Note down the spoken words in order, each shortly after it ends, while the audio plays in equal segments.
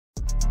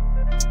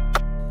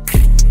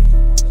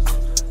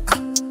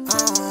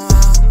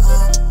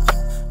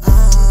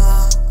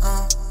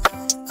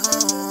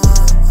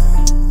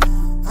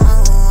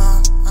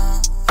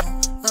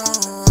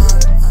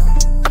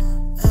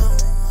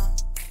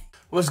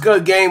What's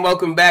good, gang?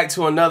 Welcome back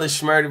to another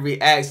Shmurda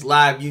Reacts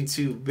live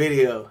YouTube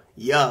video.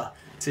 Yeah,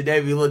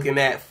 today we looking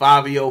at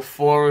Fivio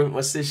foreign.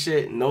 What's this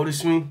shit?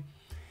 Notice Me?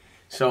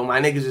 So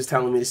my niggas was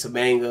telling me it's a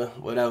banger,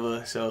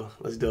 whatever. So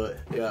let's do it.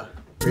 Yeah,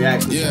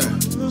 reaction. Yeah.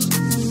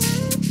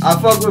 I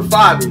fuck with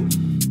Fivio.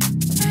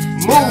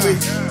 Movie.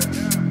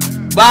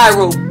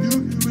 Viral.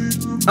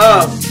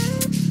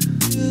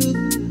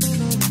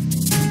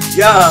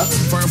 Yeah.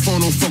 Fire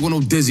phone, don't fuck with no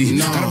dizzy.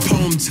 Got a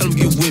problem, tell them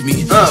get with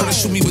me. Try to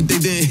shoot me, but they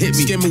didn't hit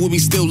me. Scamming with me,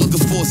 still looking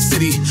for a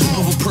city.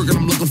 Over perk and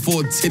I'm looking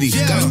for a titty.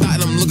 Got a dot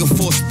and I'm looking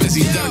for a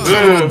spizzy. Got a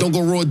gun, don't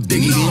go raw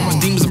diggy. All my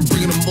demons, I'm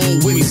bringing them all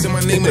with me. Say my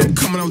name and I'm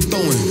coming, I'm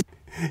throwing.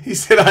 He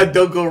said I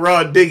don't go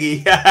raw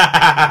diggy.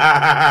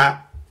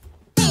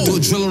 Do a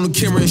drill on the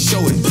camera and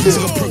show it. Take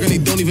a perk and they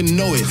don't even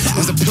know it.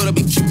 There's a pill that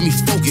be keeping me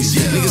focused.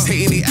 Niggas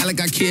hating, they act like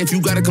I care. If you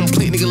got a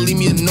complaint, nigga,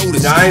 leave me a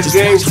notice. Giants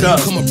game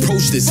tough. Come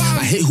approach this.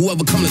 I hit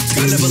whoever come to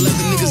touch. Never let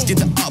the niggas get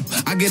the up.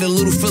 I get a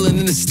little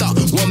feeling in the stop.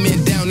 One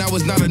man down, that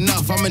was not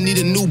enough. I'ma need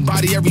a new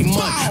body every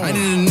month. I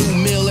need a new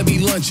meal every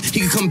lunch.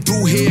 He can come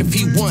through here if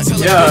he wants. Tell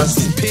him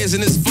two pairs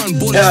and it's fun.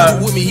 Boy, that's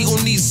with me. He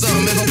gon' need some.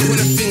 If I point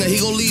a finger, he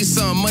gon' leave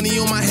some.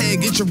 Money on my head,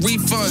 get your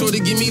refund. So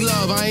they give me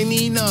love, I ain't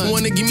need none.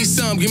 Wanna give me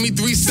some, give me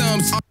 3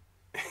 sums.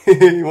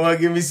 You wanna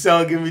give me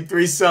some, give me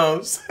 3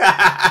 sums.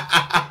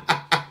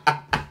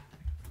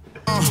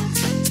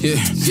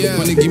 Yeah,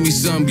 wanna give me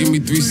some, give me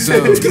 3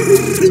 sums.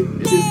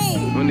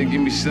 Wanna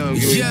give me some,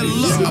 give me 3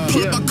 sums. Look, I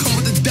pull up, I come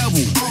with the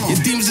devil. Your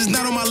demons is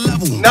not on my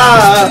level.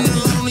 Nah.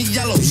 On the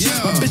yellows.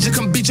 My bitch will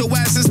come beat your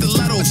ass in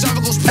stiletto.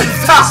 Shava goes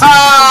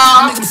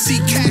make them see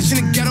cash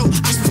in the ghetto.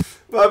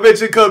 My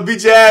bitch will come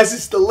beat your ass in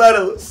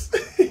stilettos.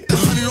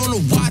 100 on the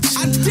watch. I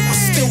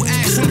still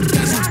ass on the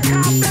bezel.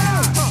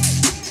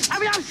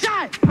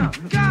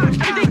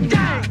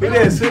 Who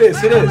this? Who this?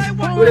 Who this?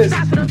 Who this?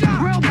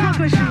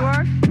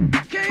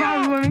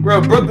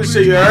 Real Brooklyn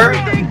shit, you heard?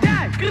 I'm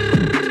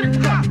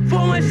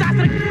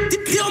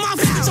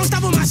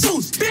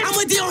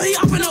with D.O. he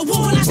up in the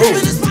wall. I step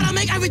in the spot, I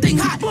make everything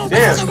hot.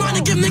 Damn. Around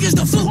and give niggas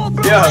the flu.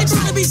 Yeah. They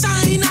trying to be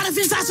silent, he not if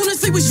his eyes on the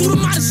sleep, we shoot him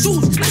out of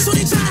shoes. That's what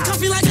they trying to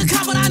cuff me like a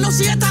cop, but I know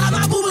she a thought I'm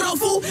not moving no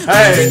fool.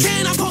 Hey. If he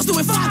can, I'm posted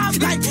with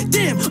 5. Like,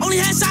 damn, only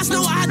had shots,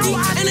 no ID.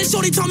 And then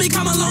shorty told me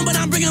come alone, but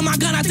I'm bringing my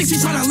gun, I think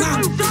she's trying to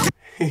lie.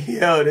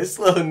 Yo, this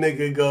little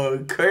nigga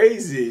going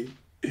crazy.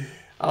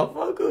 I'm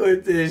fucking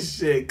with this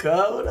shit,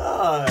 hold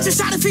on.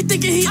 Just shot if he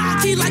thinking he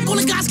RT, like all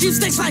the guys keep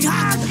sticks like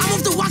hot. I'm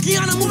off the walkie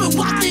on, I'm moving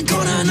walking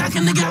corner and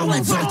knocking nigga out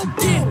like fuck.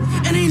 Damn,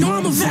 and they know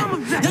I'm a vet.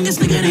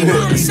 Youngest nigga, they know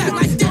I'm a set.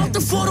 Like damn,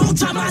 the 4 don't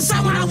drop my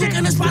side when I walk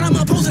in the spot, I'm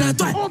opposing a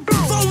threat.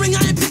 Phone ring,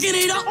 I ain't picking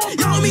it up.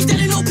 Y'all me dead,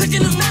 ain't no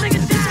picking them up.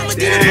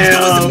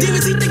 Damn.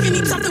 Demons, he thinking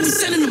he tough, then we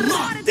sending them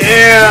up.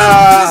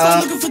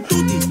 Damn. Looking for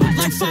duty,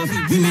 like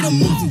Fivio, we made a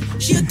movie.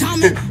 She a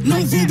diamond,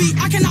 no ruby.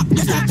 I cannot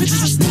lift that bitch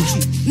as a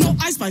smoochie. No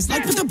ice spice,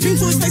 like put the beam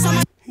to his face.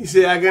 He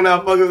said, I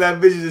cannot fuck with that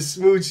bitch as a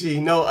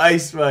smoochie. No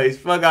Ice Spice.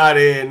 Fuck out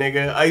of here,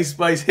 nigga. Ice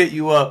Spice hit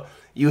you up.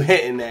 You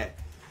hitting that.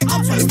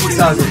 What you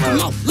talking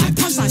about? Like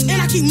punchlines, and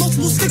I keep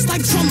multiple sticks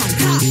like drum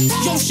line.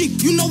 Yo,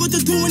 sheep, you know what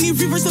to do when he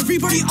reverse the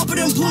everybody up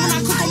and blue. When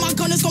I cook on my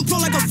gun, it's gon' flow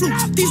like a fruit.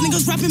 These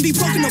niggas rapping be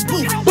broken the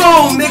boot.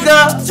 Boom,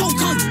 nigga. So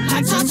come,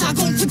 like Tata,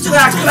 gon' put your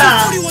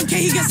 41K,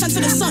 he gets sent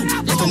to the sun.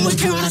 Like I'm with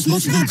Carol, that's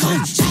most you gon'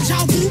 come.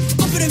 Chow boo,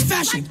 up it in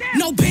fashion.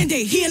 No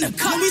band-aid, he in the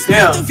cut. We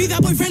spent the V,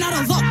 that boy ran out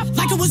of luck.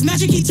 Like it was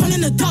magic, he turned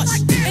into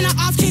dust. And our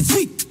ops can't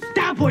tweak.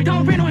 That boy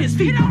don't ran on his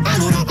feet. I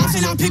know the ops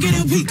and I'm picking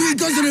it weak. 3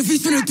 guns in the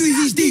feast, spinning 3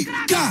 V's deep.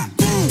 God,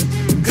 boom.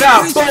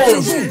 God,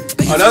 boom.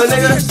 Another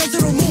nigga?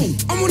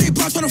 I'm on a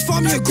block trying to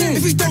find me a goon.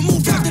 If he don't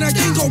move back, then I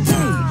can't go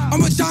boom. I'm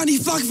a Johnny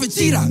flocking for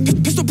cheetah.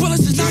 Pistol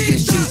bullets is knocking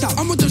his cheese out.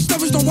 I'm with them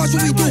stuffers, don't watch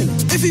what we do.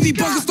 If he be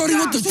bugging,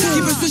 starting with the tool.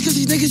 Keep it switch, cause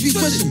these niggas be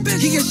switching.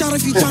 He get shot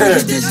if he trying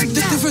to get dizzy.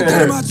 This different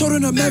than I told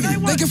him heavy.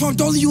 Like if I'm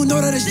dolly, you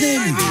know that it's near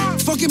me.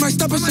 Fucking my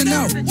steppers and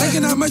out.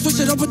 Thinking I might switch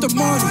it up with the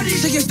model.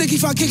 Shit get sticky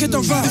if I kick it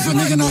the route. If a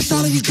nigga not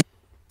solid, he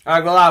I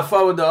ain't gonna lie, I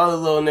fuck with the other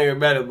little nigga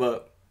better,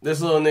 but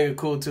this little nigga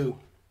cool too.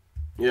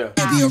 Yeah.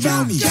 Be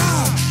around me.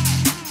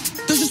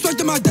 Disrespect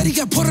to my daddy,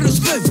 get put on a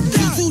split.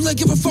 Too late,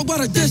 give a fuck about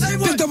a diss.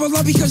 Picked up a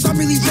lot because I'm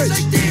really rich.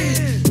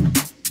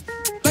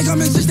 Like I'm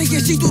in 6, they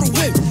can't see through the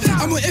whip.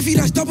 I'm with Iffy,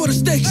 that's double the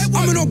stakes.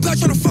 I'm in no black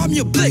trying to find me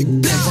a blade.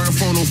 Fire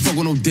phone, don't fuck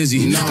with no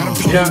dizzy. Got a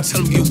problem,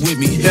 tell them get with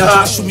me.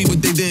 Show me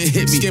what they didn't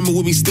hit me. Scamming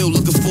with me, still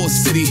looking for a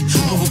city.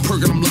 Over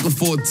perk and I'm looking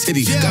for a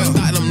titty. Got a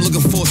dot and I'm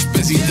looking for a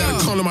spizzy.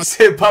 Got a call on my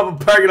said pop a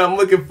perk and I'm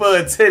looking for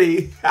a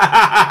titty.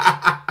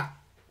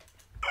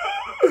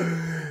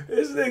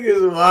 This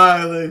nigga's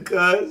wildin',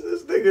 cuz.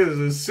 This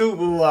nigga's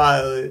super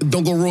wildin'.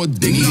 Don't go raw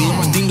diggy. All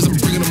my demons, I'm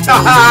bringing them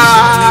all.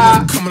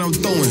 I'm coming, I'm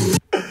throwing.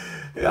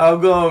 Y'all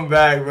going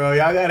back, bro.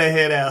 Y'all gotta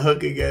hear that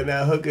hook again.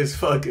 That hook is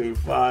fucking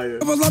fire.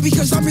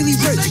 Because I'm really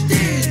rich.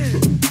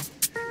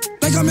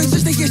 Like I'm in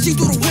 6, they can't see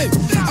through the whip.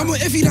 I'm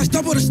with Iffy, that's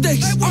double the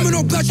stakes. I'm in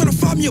no black trying to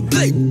find me a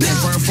blade.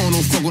 Fire phone,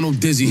 don't fuck with no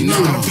dizzy.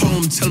 Got a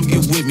problem, tell them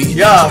get with me.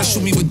 Try to shoot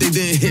me, but they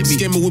didn't hit me.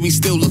 Scamming with me,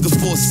 still looking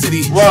for a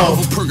city.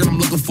 Over perk and I'm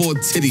looking for a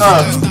titty.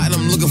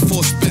 I'm looking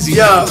for a spizzy.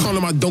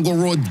 Calling my don't go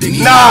raw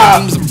diggy.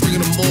 I'm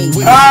bringing them all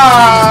with me.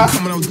 I'm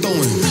coming, I'm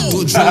throwing.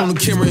 on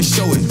camera and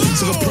show it.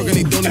 Took a perk and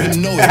they don't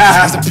even know it.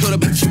 That's the pill that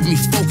be keeping me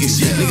focused.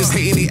 Niggas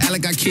hating, they act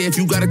like I care. If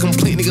you got a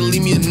complaint, nigga,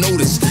 leave me a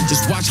notice.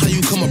 Just watch how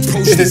you come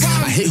approach this.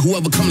 I hate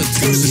whoever come to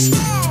toast this.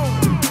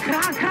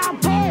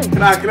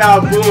 Knock it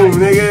out,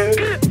 boom,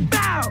 nigga.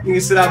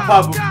 Nigga said I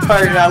pop a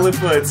perk and I look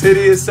for a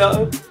titty or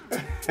something.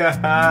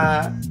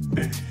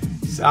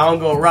 So I don't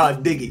go raw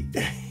diggy.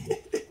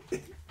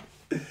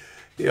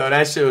 Yo,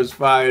 that shit was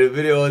fire. The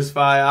video was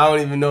fire. I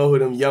don't even know who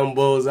them young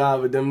bulls are,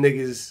 but them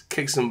niggas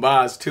kick some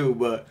bars too.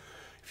 But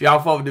if y'all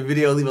fuck with the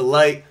video, leave a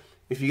like.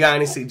 If you got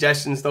any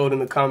suggestions, throw it in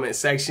the comment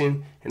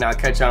section. And I'll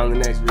catch y'all in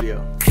the next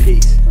video.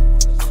 Peace.